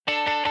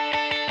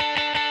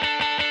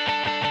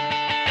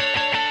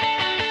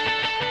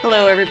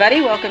Hello,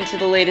 everybody. Welcome to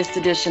the latest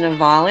edition of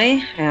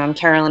Volley. I'm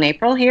Carolyn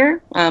April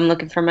here. I'm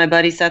looking for my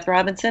buddy Seth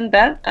Robinson.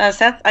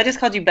 Seth, I just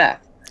called you Beth.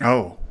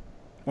 Oh,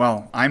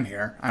 well, I'm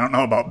here. I don't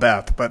know about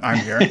Beth, but I'm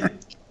here.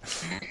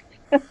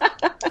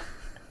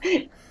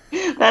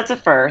 That's a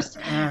first. So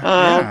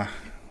how's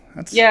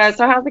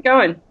it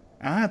going?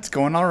 It's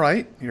going all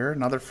right here.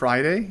 Another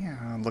Friday.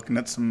 Looking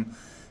at some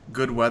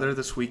good weather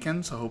this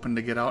weekend, so hoping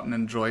to get out and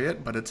enjoy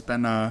it. But it's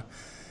been a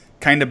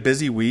kind of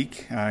busy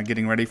week,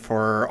 getting ready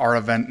for our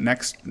event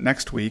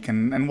next week,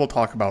 and we'll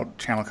talk about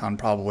ChannelCon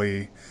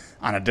probably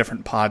on a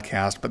different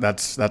podcast. But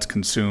that's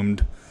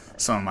consumed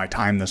some of my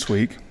time this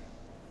week.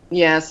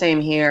 Yeah,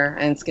 same here.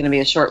 And it's going to be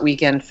a short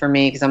weekend for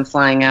me because I'm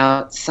flying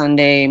out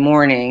Sunday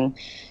morning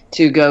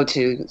to go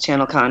to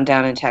ChannelCon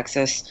down in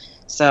Texas.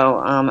 So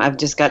I've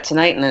just got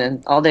tonight and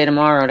then all day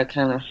tomorrow to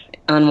kind of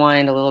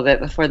unwind a little bit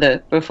before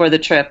the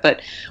trip.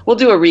 But we'll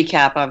do a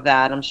recap of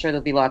that. I'm sure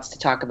there'll be lots to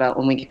talk about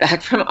when we get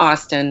back from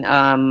Austin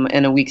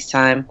in a week's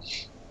time.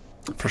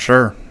 For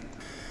sure.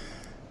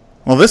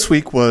 Well, this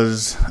week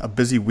was a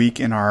busy week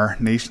in our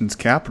nation's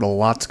capital.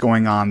 Lots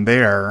going on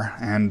there,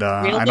 and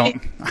Really?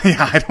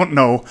 I don't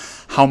know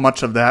how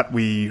much of that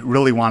we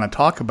really want to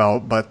talk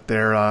about. But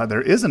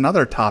there is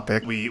another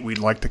topic we'd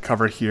like to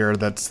cover here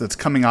that's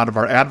coming out of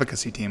our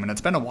advocacy team, and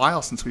it's been a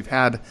while since we've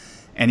had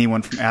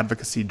anyone from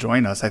advocacy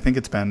join us. I think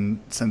it's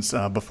been since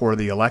before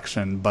the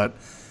election, but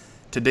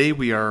today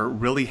we are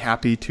really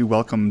happy to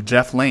welcome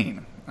Jeff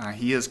Lane.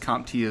 He is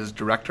CompTIA's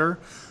Director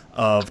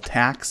of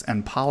Tax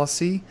and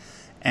Policy.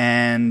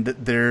 And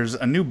there's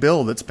a new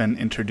bill that's been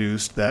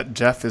introduced that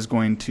Jeff is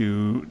going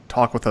to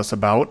talk with us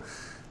about.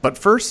 But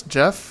first,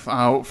 Jeff,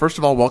 first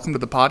of all, welcome to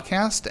the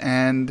podcast.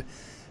 And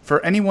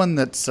for anyone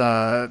that's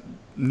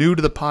new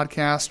to the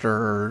podcast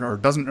or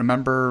doesn't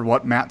remember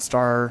what Matt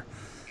Starr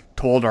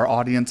told our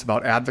audience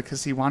about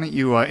advocacy, why don't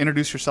you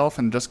introduce yourself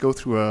and just go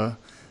through a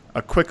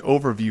quick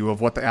overview of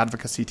what the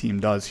advocacy team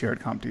does here at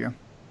CompTIA.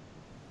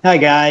 Hi,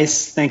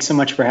 guys. Thanks so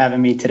much for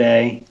having me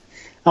today.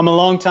 I'm a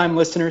longtime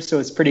listener, so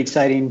it's pretty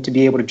exciting to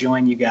be able to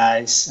join you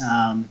guys.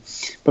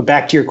 But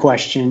back to your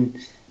question,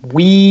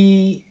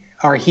 we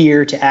are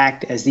here to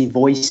act as the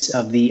voice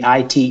of the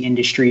IT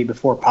industry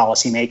before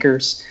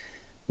policymakers,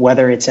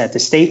 whether it's at the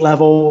state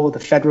level, the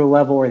federal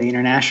level, or the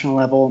international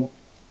level.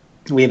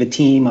 We have a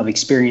team of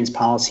experienced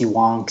policy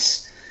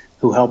wonks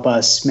who help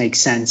us make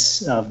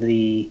sense of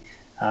the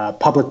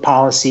public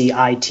policy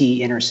IT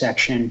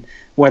intersection,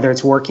 whether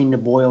it's working to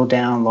boil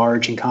down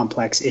large and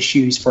complex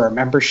issues for our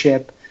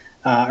membership,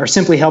 or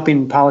simply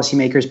helping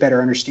policymakers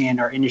better understand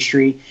our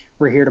industry.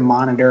 We're here to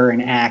monitor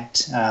and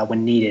act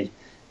when needed.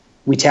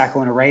 We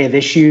tackle an array of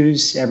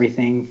issues,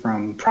 everything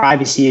from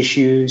privacy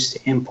issues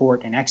to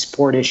import and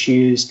export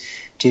issues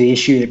to the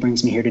issue that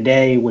brings me here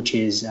today, which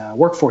is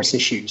workforce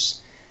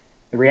issues.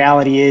 The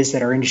reality is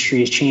that our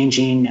industry is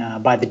changing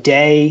by the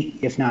day,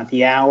 if not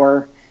the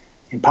hour,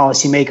 and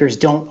policymakers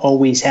don't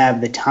always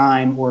have the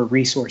time or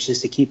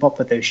resources to keep up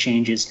with those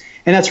changes,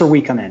 and that's where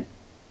we come in.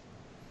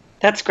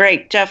 That's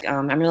great, Jeff.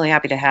 I'm really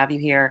happy to have you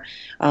here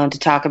to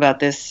talk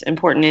about this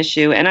important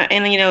issue.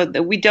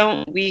 And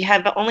we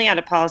have only had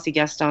a policy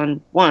guest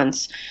on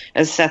once,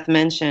 as Seth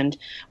mentioned.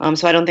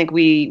 So I don't think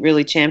we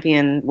really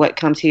champion what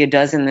CompTIA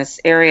does in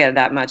this area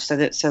that much. So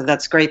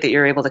that's great that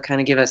you're able to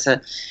kind of give us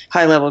a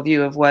high level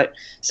view of what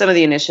some of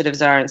the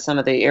initiatives are and some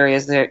of the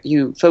areas that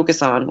you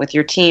focus on with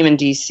your team in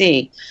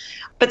DC.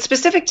 But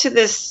specific to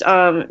this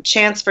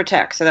Chance for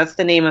Tech, so that's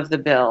the name of the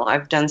bill.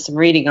 I've done some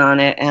reading on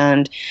it,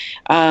 and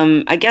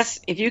I guess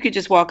if you could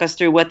just walk us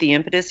through what the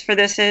impetus for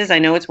this is. I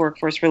know it's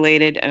workforce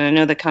related, and I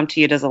know that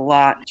CompTIA does a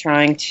lot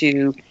trying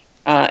to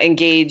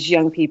engage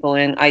young people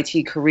in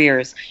IT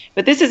careers.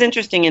 But this is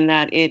interesting in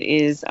that it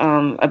is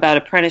about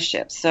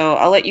apprenticeships. So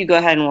I'll let you go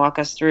ahead and walk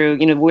us through,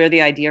 where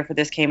the idea for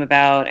this came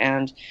about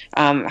and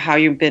how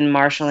you've been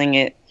marshaling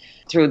it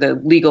through the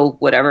legal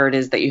whatever it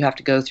is that you have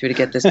to go through to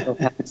get this bill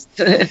passed.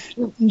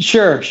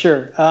 Sure.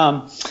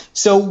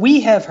 So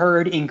we have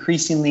heard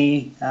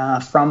increasingly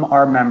from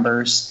our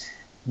members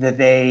that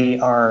they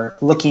are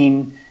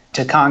looking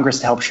to Congress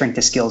to help shrink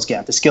the skills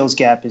gap. The skills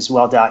gap is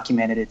well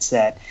documented. It's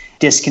that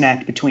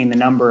disconnect between the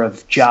number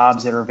of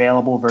jobs that are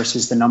available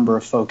versus the number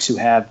of folks who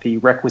have the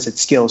requisite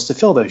skills to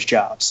fill those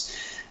jobs.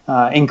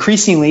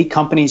 Increasingly,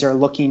 companies are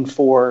looking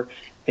for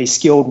a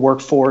skilled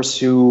workforce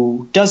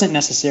who doesn't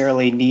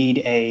necessarily need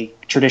a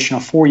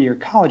traditional four-year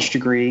college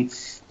degree,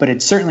 but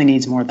it certainly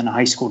needs more than a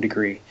high school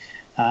degree.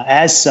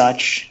 As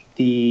such,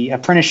 the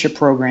apprenticeship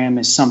program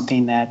is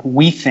something that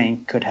we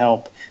think could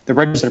help. The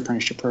registered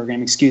apprenticeship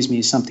program,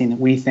 is something that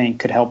we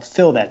think could help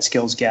fill that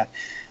skills gap.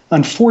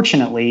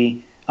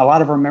 Unfortunately, a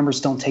lot of our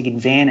members don't take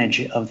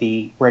advantage of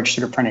the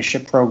registered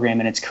apprenticeship program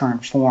in its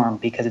current form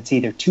because it's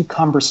either too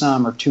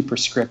cumbersome or too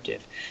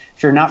prescriptive.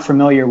 If you're not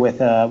familiar with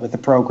the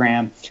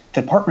program,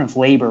 the Department of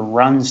Labor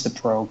runs the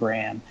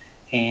program,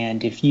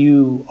 and if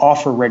you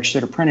offer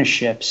registered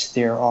apprenticeships,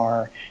 there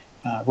are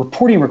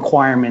reporting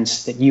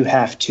requirements that you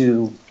have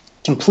to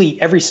complete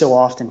every so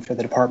often for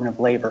the Department of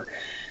Labor.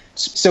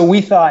 So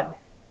we thought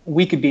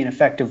we could be an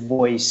effective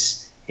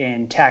voice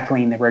in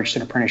tackling the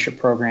registered apprenticeship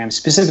program,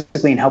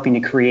 specifically in helping to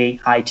create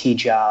IT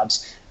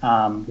jobs,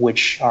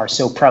 which are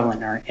so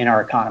prevalent in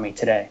our economy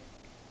today.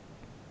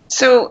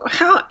 So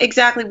how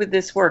exactly would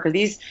this work? Are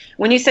these,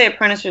 when you say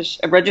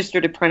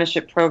registered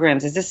apprenticeship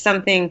programs, is this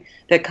something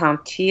that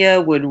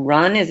CompTIA would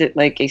run? Is it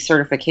like a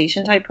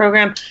certification type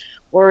program?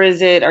 Or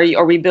is it,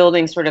 are we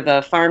building sort of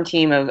a farm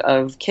team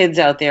of kids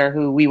out there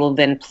who we will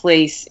then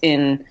place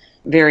in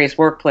various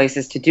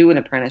workplaces to do an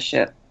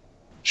apprenticeship?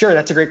 Sure,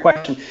 that's a great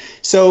question.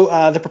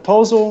 So the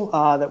proposal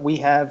that we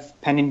have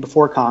pending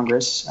before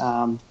Congress,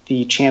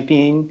 the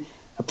Championing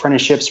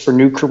Apprenticeships for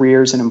New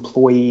Careers and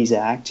Employees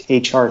Act,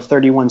 H.R.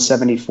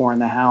 3174 in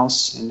the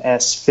House and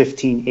S.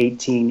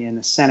 1518 in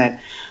the Senate,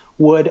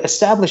 would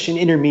establish an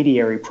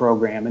intermediary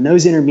program. And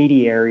those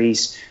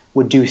intermediaries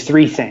would do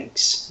three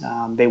things.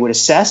 They would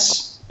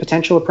assess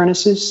potential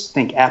apprentices,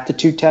 think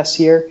aptitude tests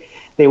here.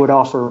 They would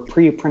offer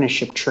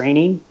pre-apprenticeship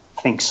training,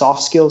 think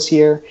soft skills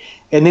here.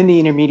 And then the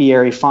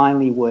intermediary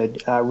finally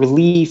would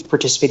relieve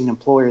participating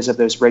employers of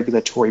those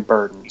regulatory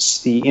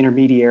burdens. The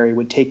intermediary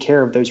would take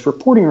care of those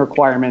reporting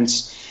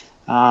requirements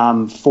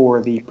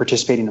for the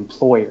participating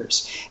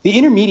employers. The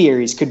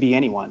intermediaries could be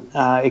anyone.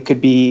 It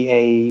could be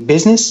a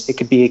business. It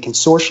could be a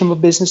consortium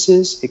of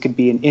businesses. It could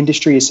be an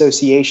industry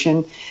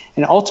association.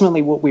 And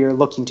ultimately what we are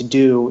looking to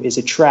do is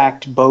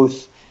attract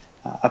both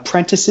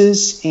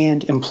apprentices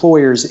and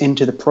employers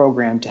into the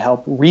program to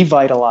help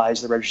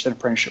revitalize the registered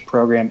apprenticeship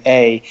program,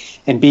 A,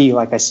 and B,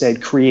 like I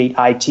said, create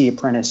IT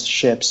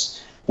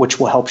apprenticeships, which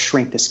will help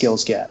shrink the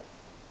skills gap.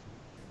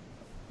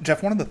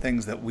 Jeff, one of the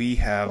things that we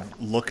have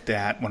looked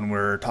at when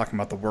we're talking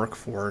about the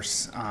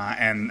workforce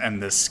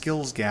and the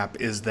skills gap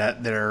is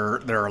that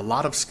there are a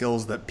lot of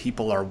skills that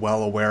people are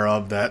well aware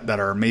of that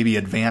are maybe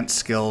advanced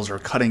skills or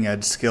cutting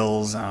edge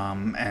skills,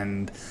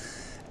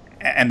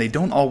 and they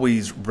don't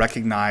always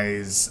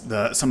recognize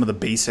some of the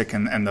basic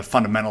and the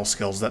fundamental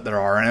skills that there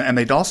are. And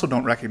they also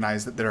don't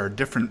recognize that there are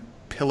different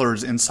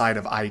pillars inside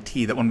of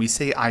IT, that when we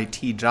say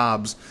IT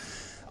jobs,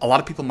 a lot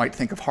of people might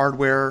think of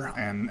hardware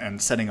and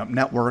setting up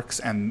networks,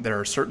 and there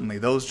are certainly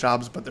those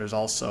jobs, but there's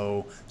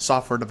also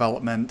software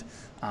development,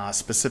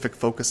 specific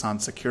focus on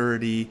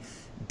security,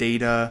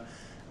 data.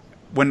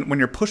 When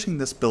you're pushing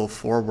this bill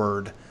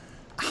forward,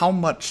 how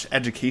much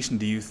education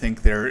do you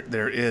think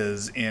there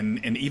is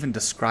in even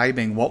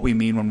describing what we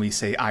mean when we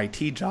say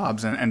IT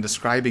jobs and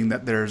describing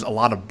that there's a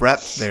lot of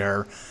breadth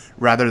there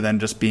rather than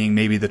just being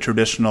maybe the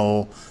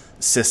traditional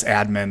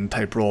sysadmin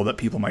type role that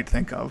people might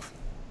think of?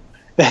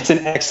 That's an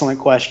excellent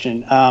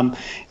question.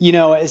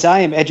 As I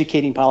am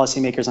educating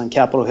policymakers on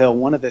Capitol Hill,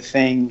 one of the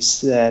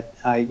things that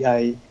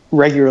I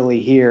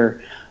regularly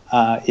hear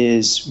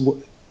is,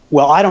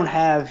 well, I don't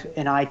have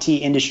an IT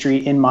industry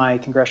in my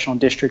congressional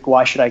district.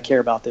 Why should I care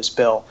about this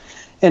bill?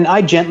 And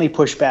I gently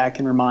push back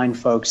and remind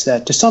folks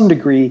that to some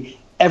degree,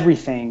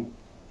 everything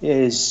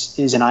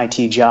is an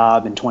IT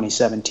job in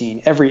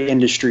 2017. Every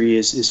industry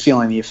is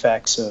feeling the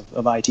effects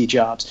of IT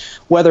jobs,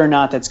 whether or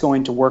not that's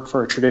going to work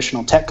for a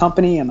traditional tech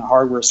company on the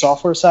hardware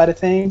software side of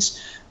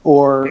things,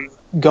 or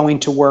going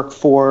to work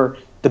for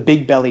the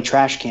big belly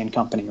trash can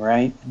company,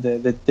 right?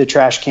 The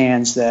trash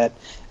cans that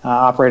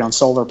operate on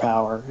solar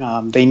power.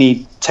 They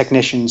need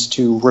technicians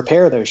to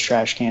repair those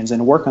trash cans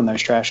and work on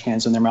those trash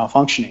cans when they're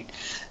malfunctioning.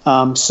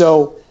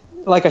 So,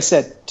 like I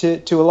said,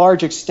 to a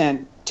large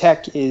extent,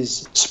 tech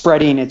is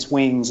spreading its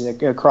wings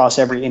across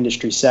every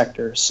industry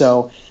sector.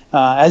 So,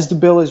 as the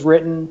bill is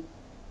written,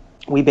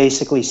 we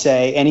basically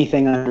say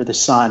anything under the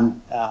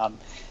sun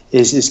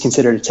is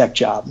considered a tech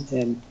job.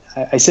 And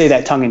I say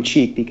that tongue in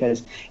cheek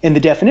because in the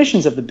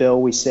definitions of the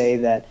bill, we say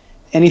that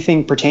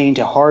anything pertaining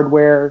to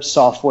hardware,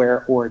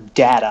 software, or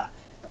data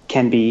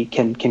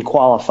can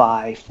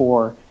qualify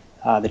for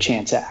the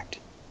Chance Act.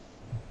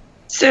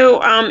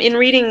 So in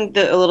reading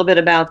a little bit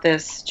about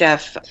this,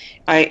 Jeff,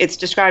 it's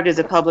described as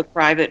a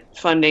public-private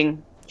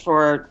funding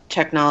for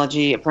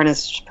technology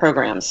apprentice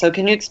programs. So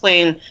can you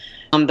explain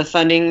the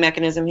funding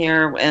mechanism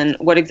here and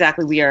what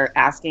exactly we are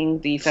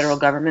asking the federal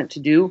government to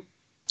do?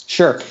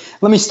 Sure.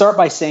 Let me start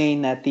by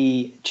saying that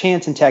the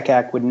Chance and Tech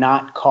Act would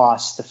not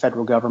cost the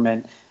federal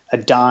government a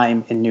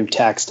dime in new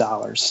tax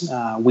dollars.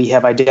 We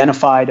have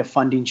identified a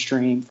funding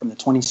stream from the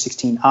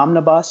 2016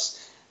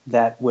 Omnibus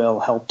that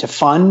will help to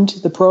fund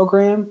the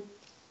program.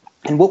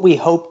 And what we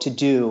hope to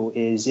do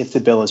is, if the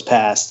bill is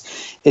passed,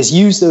 is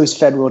use those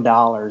federal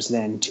dollars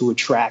then to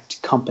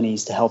attract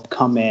companies to help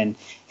come in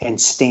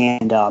and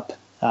stand up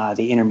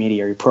the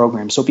intermediary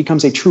program. So it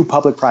becomes a true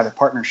public-private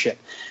partnership.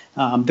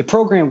 The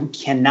program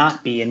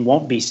cannot be and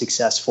won't be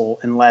successful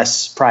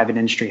unless private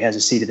industry has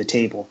a seat at the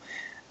table.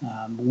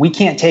 We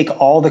can't take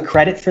all the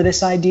credit for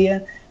this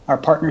idea. Our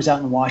partners out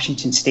in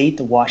Washington State,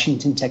 the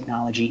Washington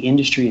Technology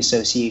Industry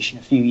Association,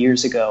 a few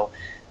years ago,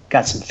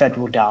 got some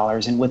federal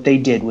dollars, and what they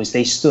did was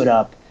they stood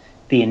up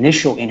the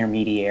initial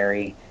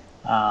intermediary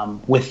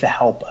with the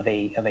help of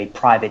a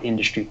private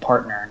industry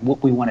partner. And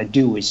what we want to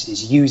do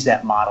is use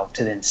that model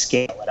to then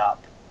scale it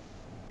up.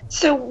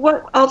 So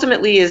what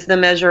ultimately is the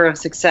measure of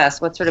success?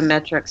 What sort of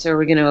metrics are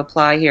we going to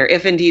apply here?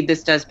 If indeed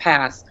this does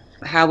pass,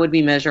 how would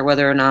we measure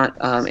whether or not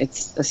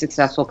it's a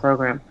successful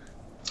program?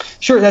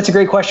 Sure, that's a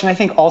great question. I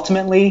think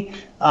ultimately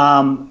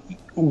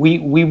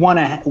we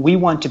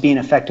want to be an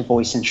effective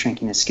voice in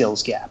shrinking the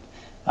skills gap.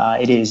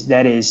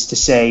 That is to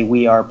say,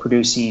 we are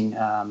producing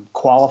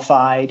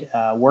qualified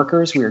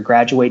workers. We are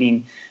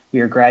graduating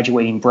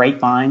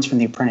bright minds from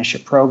the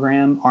apprenticeship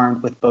program,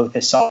 armed with both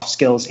the soft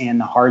skills and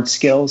the hard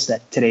skills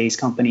that today's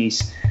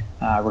companies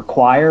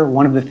require.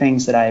 One of the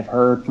things that I've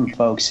heard from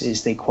folks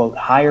is they, quote,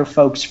 hire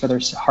folks for their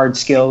hard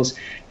skills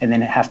and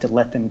then have to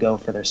let them go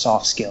for their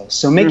soft skills.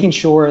 So making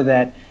sure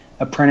that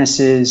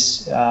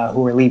apprentices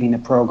who are leaving the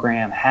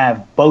program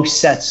have both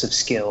sets of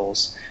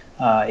skills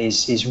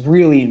is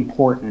really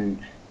important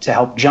to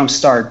help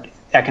jumpstart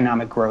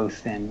economic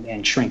growth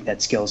and shrink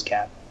that skills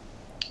gap.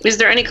 Is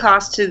there any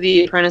cost to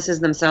the apprentices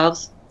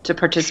themselves to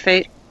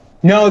participate?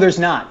 No, there's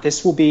not.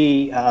 This will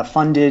be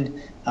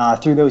funded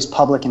through those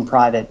public and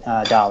private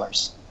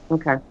dollars.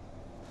 Okay.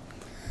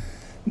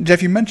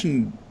 Jeff, you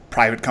mentioned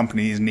private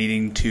companies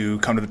needing to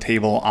come to the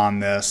table on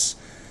this.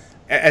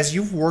 As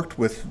you've worked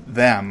with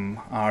them,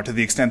 to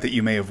the extent that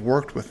you may have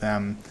worked with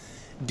them,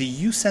 do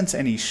you sense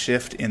any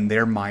shift in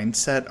their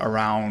mindset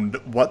around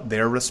what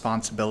their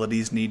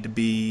responsibilities need to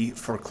be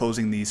for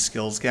closing these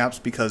skills gaps?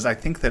 Because I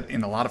think that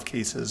in a lot of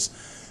cases,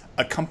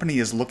 a company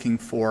is looking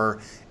for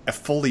a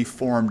fully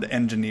formed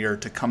engineer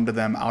to come to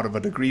them out of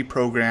a degree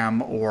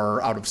program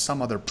or out of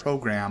some other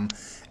program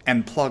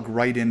and plug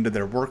right into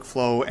their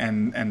workflow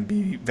and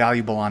be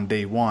valuable on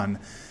day one.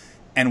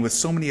 And with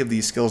so many of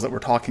these skills that we're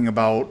talking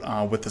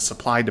about, with the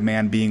supply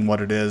demand being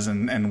what it is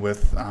and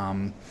with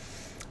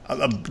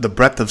the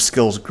breadth of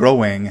skills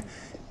growing,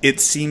 it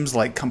seems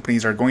like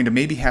companies are going to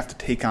maybe have to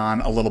take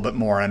on a little bit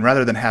more. And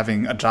rather than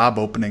having a job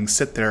opening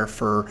sit there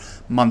for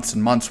months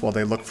and months while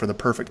they look for the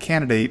perfect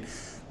candidate,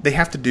 they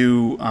have to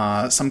do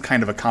some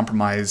kind of a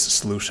compromise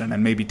solution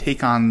and maybe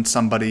take on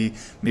somebody,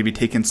 maybe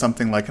take in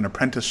something like an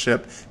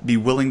apprenticeship, be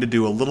willing to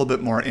do a little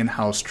bit more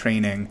in-house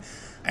training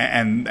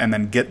and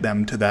then get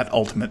them to that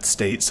ultimate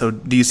state. So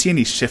do you see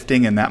any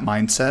shifting in that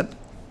mindset?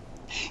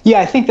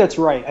 Yeah, I think that's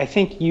right. I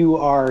think you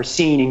are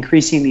seeing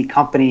increasingly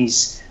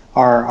companies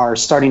are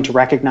starting to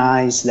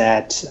recognize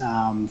that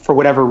for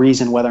whatever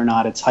reason, whether or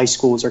not it's high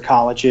schools or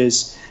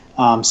colleges,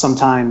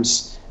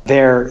 sometimes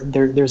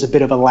there's a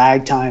bit of a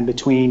lag time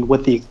between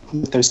what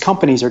those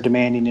companies are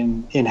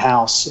demanding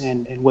in-house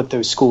and what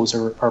those schools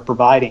are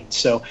providing.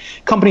 So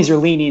companies are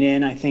leaning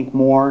in, I think,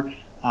 more.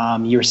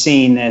 You're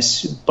seeing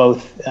this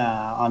both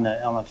on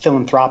the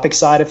philanthropic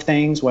side of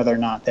things, whether or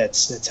not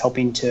that's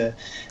helping to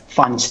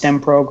fund STEM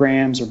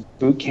programs or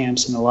boot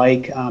camps and the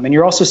like. And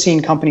you're also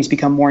seeing companies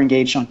become more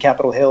engaged on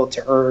Capitol Hill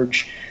to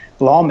urge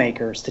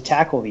lawmakers to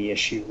tackle the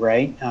issue,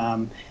 right?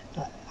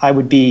 I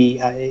would be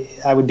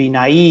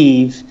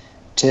naive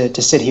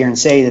to sit here and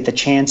say that the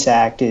Chance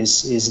Act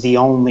is the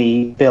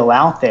only bill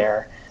out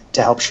there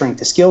to help shrink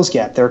the skills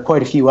gap. There are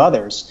quite a few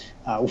others.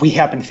 We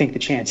happen to think the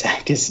Chance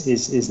Act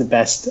is the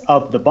best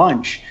of the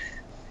bunch.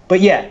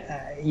 But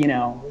yeah,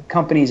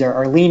 companies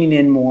are leaning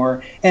in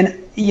more. And,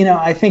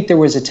 I think there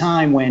was a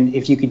time when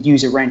if you could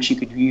use a wrench, you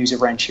could use a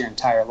wrench your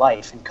entire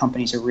life. And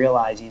companies are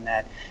realizing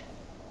that,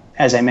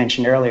 as I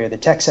mentioned earlier, the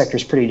tech sector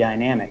is pretty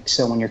dynamic.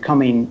 So when you're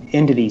coming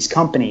into these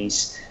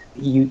companies,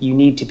 you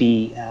need to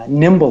be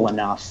nimble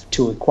enough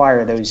to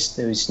acquire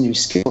those new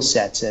skill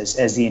sets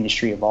as the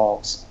industry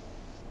evolves.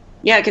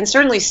 Yeah, I can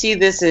certainly see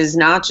this as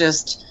not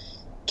just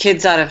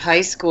kids out of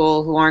high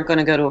school who aren't going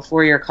to go to a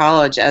four-year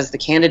college as the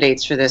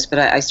candidates for this, but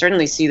I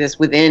certainly see this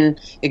within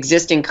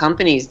existing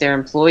companies, their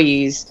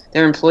employees,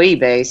 their employee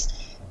base.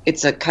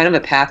 It's a kind of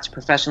a path to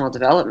professional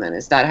development.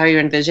 Is that how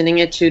you're envisioning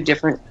it, two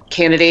different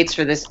candidates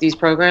for these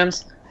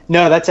programs?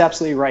 No, that's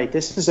absolutely right.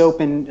 This is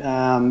open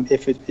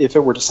if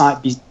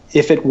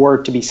it were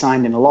to be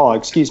signed into law.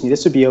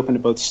 This would be open to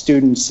both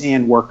students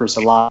and workers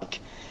alike.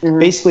 Mm-hmm.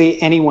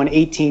 Basically, anyone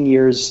 18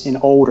 years and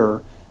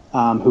older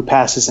who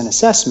passes an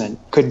assessment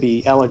could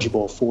be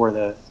eligible for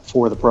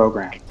the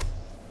program.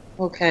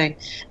 Okay.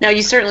 Now,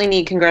 you certainly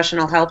need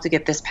congressional help to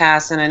get this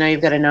passed, and I know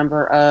you've got a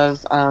number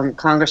of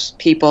Congress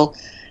people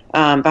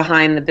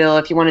behind the bill.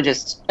 If you want to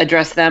just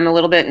address them a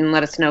little bit and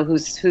let us know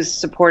who's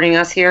supporting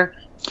us here.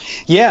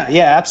 Yeah,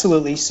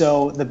 absolutely.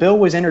 So the bill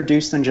was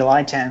introduced on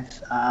July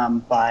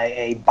 10th by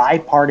a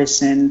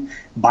bipartisan,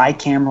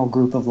 bicameral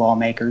group of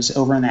lawmakers.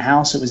 Over in the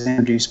House, it was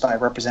introduced by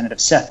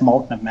Representative Seth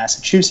Moulton of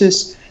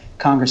Massachusetts,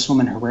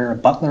 Congresswoman Herrera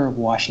Butler of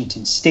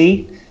Washington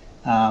State,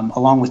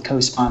 along with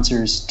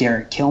co-sponsors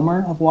Derek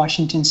Kilmer of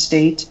Washington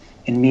State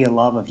and Mia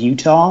Love of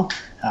Utah.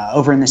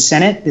 Over in the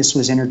Senate, this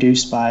was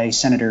introduced by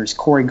Senators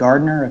Cory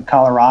Gardner of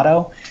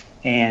Colorado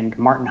and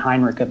Martin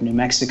Heinrich of New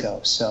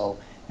Mexico. So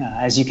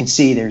as you can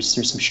see, there's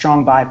some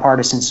strong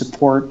bipartisan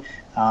support.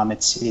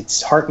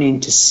 It's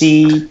heartening to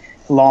see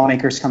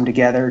lawmakers come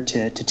together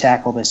to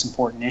tackle this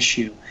important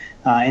issue.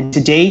 And to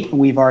date,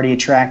 we've already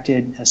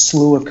attracted a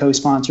slew of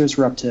co-sponsors.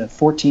 We're up to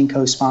 14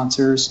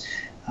 co-sponsors.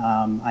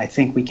 I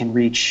think we can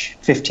reach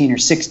 15 or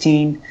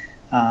 16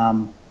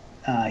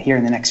 here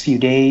in the next few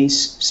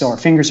days. So our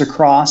fingers are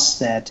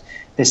crossed that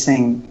this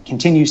thing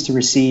continues to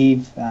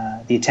receive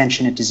the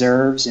attention it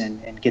deserves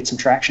and get some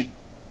traction.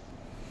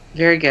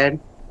 Very good.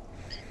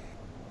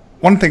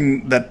 One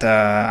thing that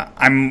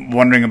I'm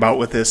wondering about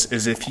with this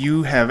is if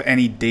you have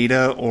any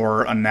data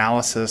or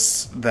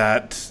analysis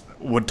that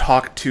would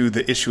talk to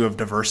the issue of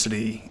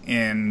diversity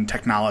in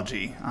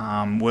technology.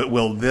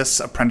 Will this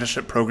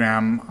apprenticeship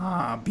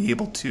program be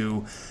able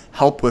to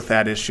help with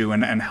that issue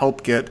and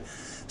help get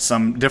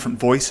some different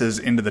voices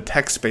into the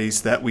tech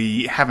space that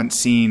we haven't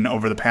seen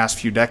over the past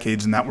few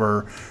decades and that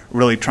we're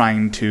really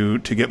trying to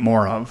get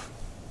more of?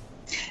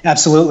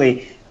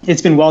 Absolutely.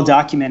 It's been well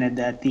documented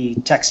that the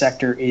tech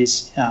sector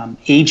is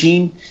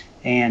aging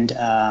and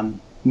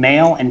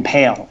male and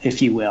pale,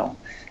 if you will.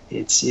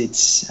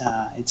 It's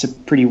a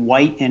pretty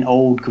white and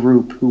old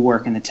group who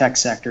work in the tech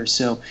sector.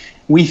 So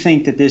we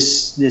think that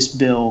this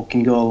bill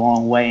can go a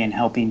long way in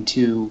helping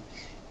to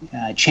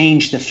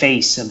change the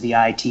face of the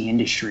IT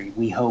industry.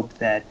 We hope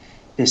that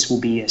this will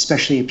be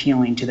especially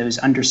appealing to those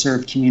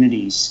underserved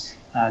communities,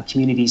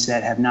 communities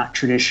that have not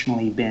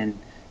traditionally been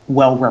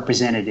well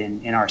represented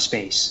in our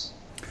space.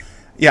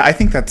 Yeah, I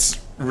think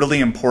that's really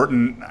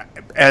important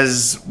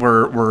as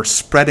we're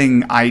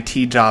spreading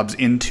IT jobs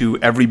into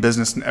every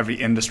business and every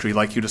industry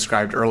like you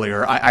described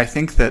earlier. I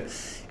think that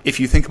if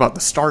you think about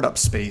the startup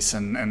space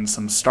and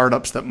some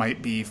startups that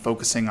might be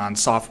focusing on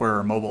software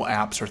or mobile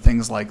apps or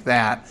things like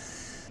that,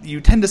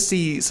 you tend to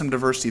see some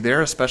diversity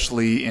there,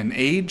 especially in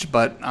age,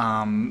 but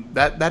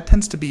that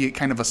tends to be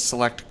kind of a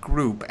select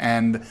group.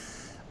 And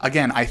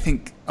again, I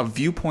think a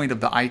viewpoint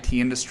of the IT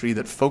industry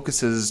that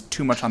focuses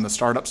too much on the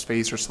startup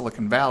space or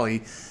Silicon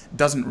Valley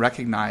doesn't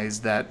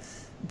recognize that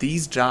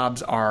these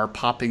jobs are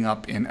popping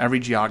up in every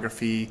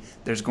geography.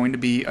 There's going to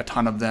be a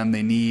ton of them.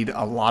 They need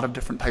a lot of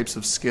different types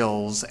of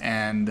skills,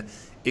 and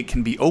it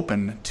can be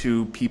open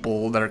to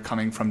people that are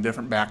coming from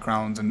different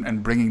backgrounds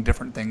and bringing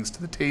different things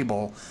to the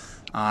table.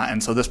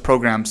 And so this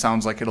program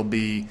sounds like it'll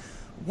be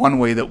one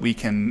way that we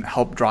can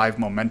help drive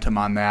momentum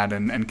on that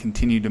and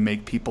continue to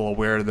make people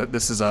aware that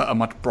this is a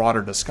much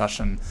broader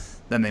discussion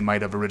than they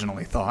might have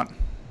originally thought.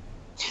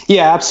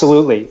 Yeah,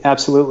 absolutely.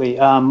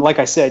 Like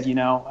I said,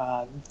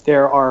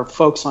 there are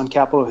folks on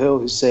Capitol Hill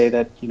who say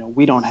that,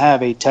 we don't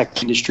have a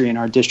tech industry in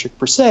our district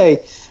per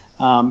se.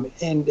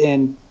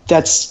 And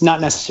that's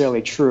not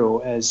necessarily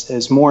true.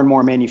 As more and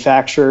more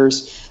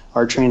manufacturers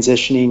are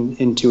transitioning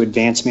into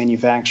advanced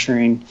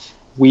manufacturing,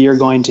 we are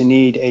going to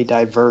need a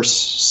diverse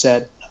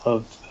set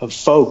of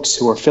folks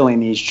who are filling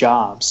these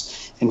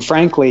jobs. And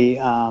frankly,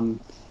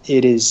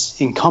 it is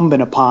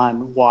incumbent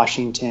upon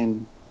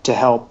Washington to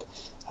help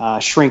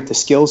shrink the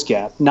skills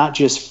gap, not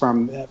just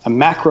from a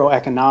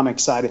macroeconomic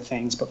side of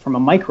things, but from a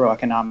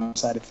microeconomic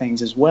side of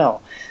things as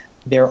well.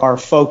 There are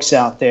folks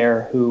out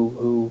there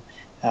who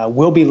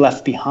will be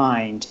left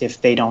behind if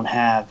they don't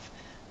have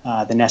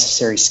the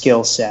necessary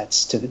skill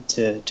sets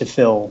to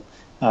fill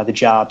the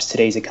jobs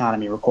today's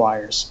economy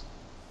requires.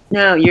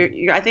 No,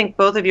 I think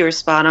both of you are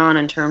spot on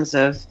in terms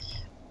of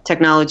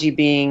technology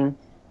being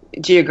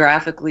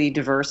geographically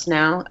diverse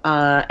now,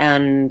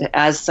 and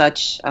as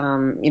such,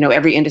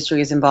 every industry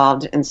is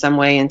involved in some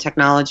way in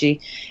technology,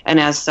 and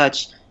as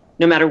such,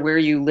 no matter where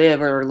you live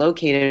or are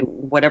located,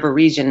 whatever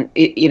region,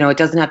 it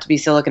doesn't have to be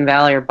Silicon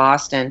Valley or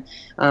Boston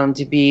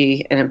to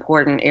be an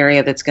important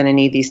area that's going to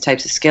need these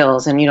types of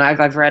skills. And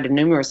I've read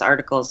numerous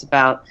articles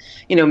about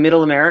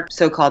Middle America,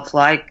 so-called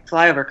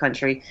flyover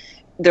country.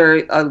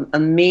 There are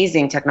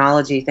amazing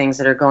technology things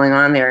that are going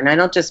on there. And I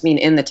don't just mean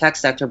in the tech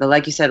sector, but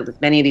like you said, with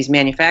many of these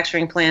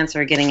manufacturing plants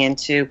are getting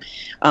into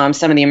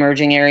some of the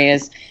emerging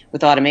areas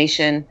with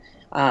automation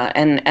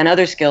and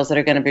other skills that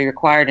are going to be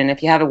required. And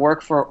if you have a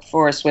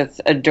workforce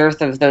with a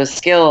dearth of those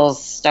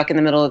skills stuck in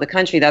the middle of the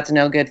country, that's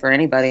no good for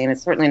anybody. And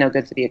it's certainly no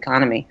good for the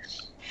economy.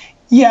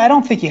 Yeah, I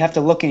don't think you have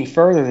to look any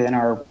further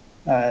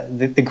than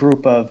the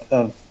group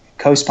of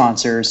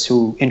co-sponsors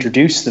who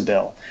introduced the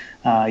bill.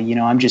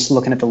 I'm just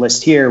looking at the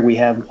list here. We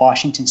have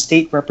Washington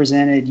State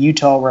represented,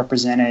 Utah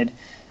represented,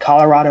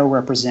 Colorado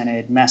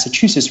represented,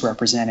 Massachusetts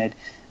represented.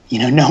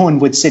 No one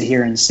would sit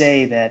here and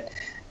say that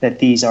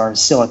these are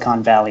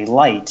Silicon Valley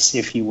lights,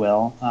 if you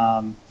will.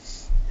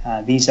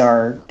 These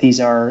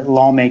are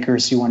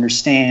lawmakers who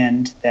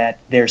understand that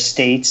their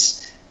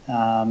states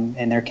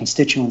and their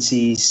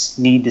constituencies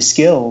need the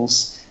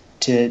skills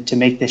to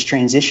make this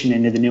transition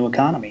into the new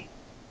economy.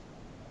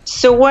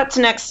 So what's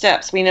next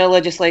steps? We know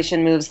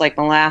legislation moves like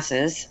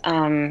molasses.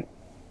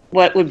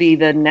 What would be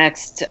the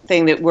next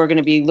thing that we're going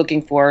to be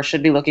looking for, or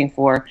should be looking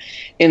for,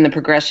 in the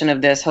progression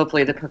of this,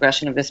 hopefully the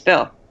progression of this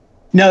bill?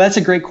 No, that's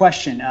a great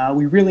question.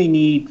 We really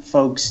need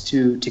folks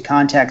to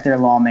contact their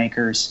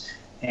lawmakers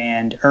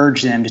and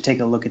urge them to take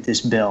a look at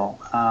this bill.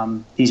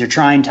 These are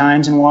trying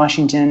times in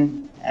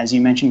Washington. As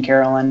you mentioned,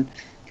 Carolyn,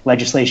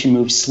 legislation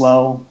moves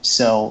slow,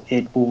 so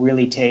it will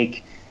really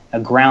take a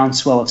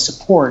groundswell of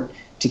support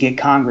to get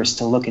Congress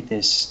to look at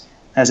this.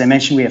 As I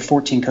mentioned, we have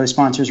 14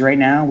 co-sponsors right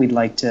now.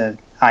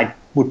 I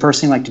would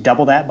personally like to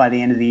double that by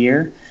the end of the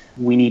year.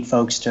 We need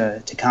folks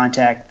to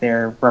contact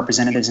their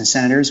representatives and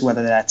senators,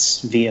 whether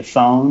that's via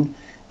phone,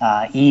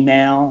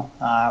 email,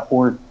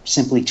 or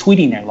simply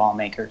tweeting their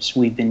lawmakers.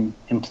 We've been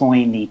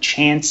employing the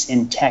Chance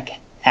in Tech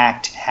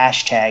Act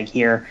hashtag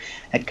here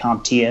at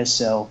CompTIA,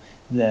 so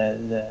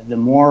the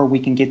more we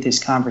can get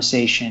this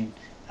conversation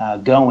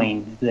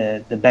going,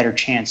 the better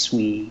chance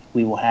we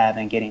will have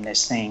in getting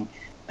this thing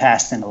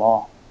passed into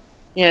law.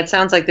 Yeah, it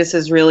sounds like this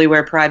is really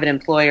where private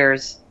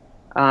employers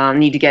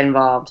need to get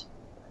involved,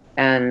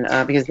 and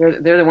because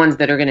they're the ones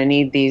that are going to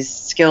need these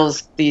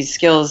skills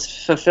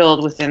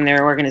fulfilled within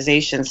their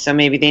organizations. So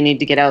maybe they need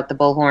to get out the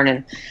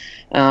bullhorn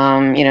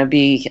and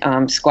be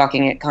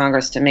squawking at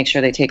Congress to make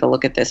sure they take a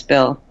look at this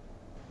bill.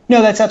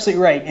 No, that's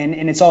absolutely right,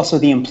 and it's also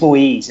the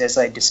employees, as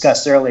I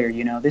discussed earlier.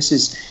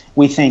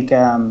 We think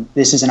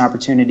this is an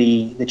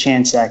opportunity, the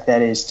Chance Act,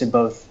 that is to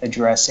both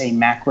address a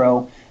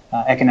macro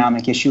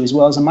economic issue as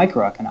well as a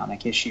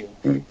microeconomic issue.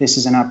 Mm-hmm. This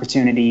is an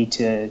opportunity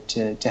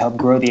to help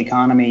grow the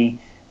economy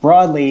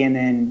broadly, and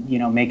then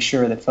make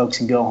sure that folks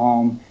can go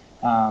home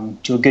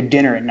to a good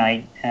dinner at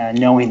night,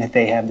 knowing that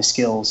they have the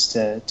skills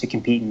to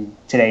compete in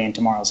today and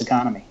tomorrow's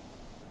economy.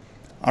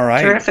 All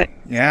right. Terrific.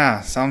 Yeah,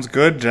 sounds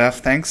good,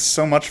 Jeff. Thanks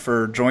so much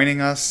for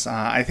joining us.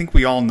 I think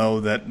we all know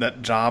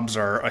that jobs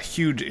are a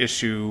huge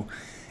issue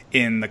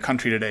in the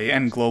country today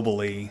and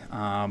globally.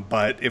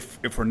 But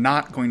if we're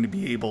not going to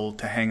be able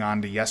to hang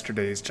on to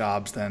yesterday's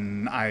jobs,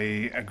 then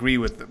I agree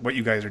with what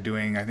you guys are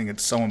doing. I think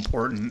it's so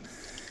important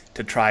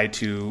to try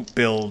to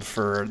build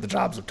for the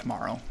jobs of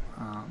tomorrow.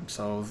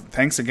 So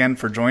thanks again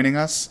for joining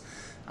us.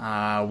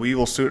 We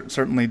will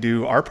certainly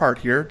do our part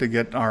here to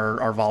get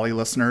our Volley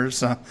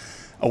listeners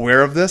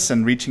aware of this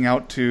and reaching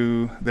out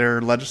to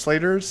their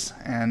legislators,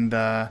 and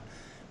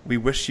we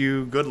wish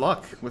you good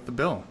luck with the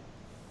bill.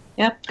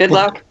 Yep, good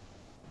luck.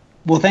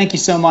 Well, thank you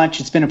so much.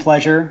 It's been a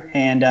pleasure,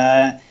 and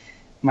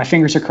my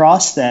fingers are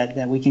crossed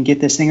that we can get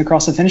this thing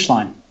across the finish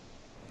line.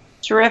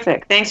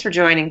 Terrific. Thanks for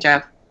joining,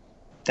 Jeff.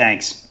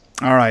 Thanks.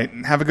 All right.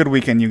 Have a good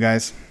weekend, you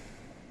guys.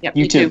 Yep,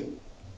 you too.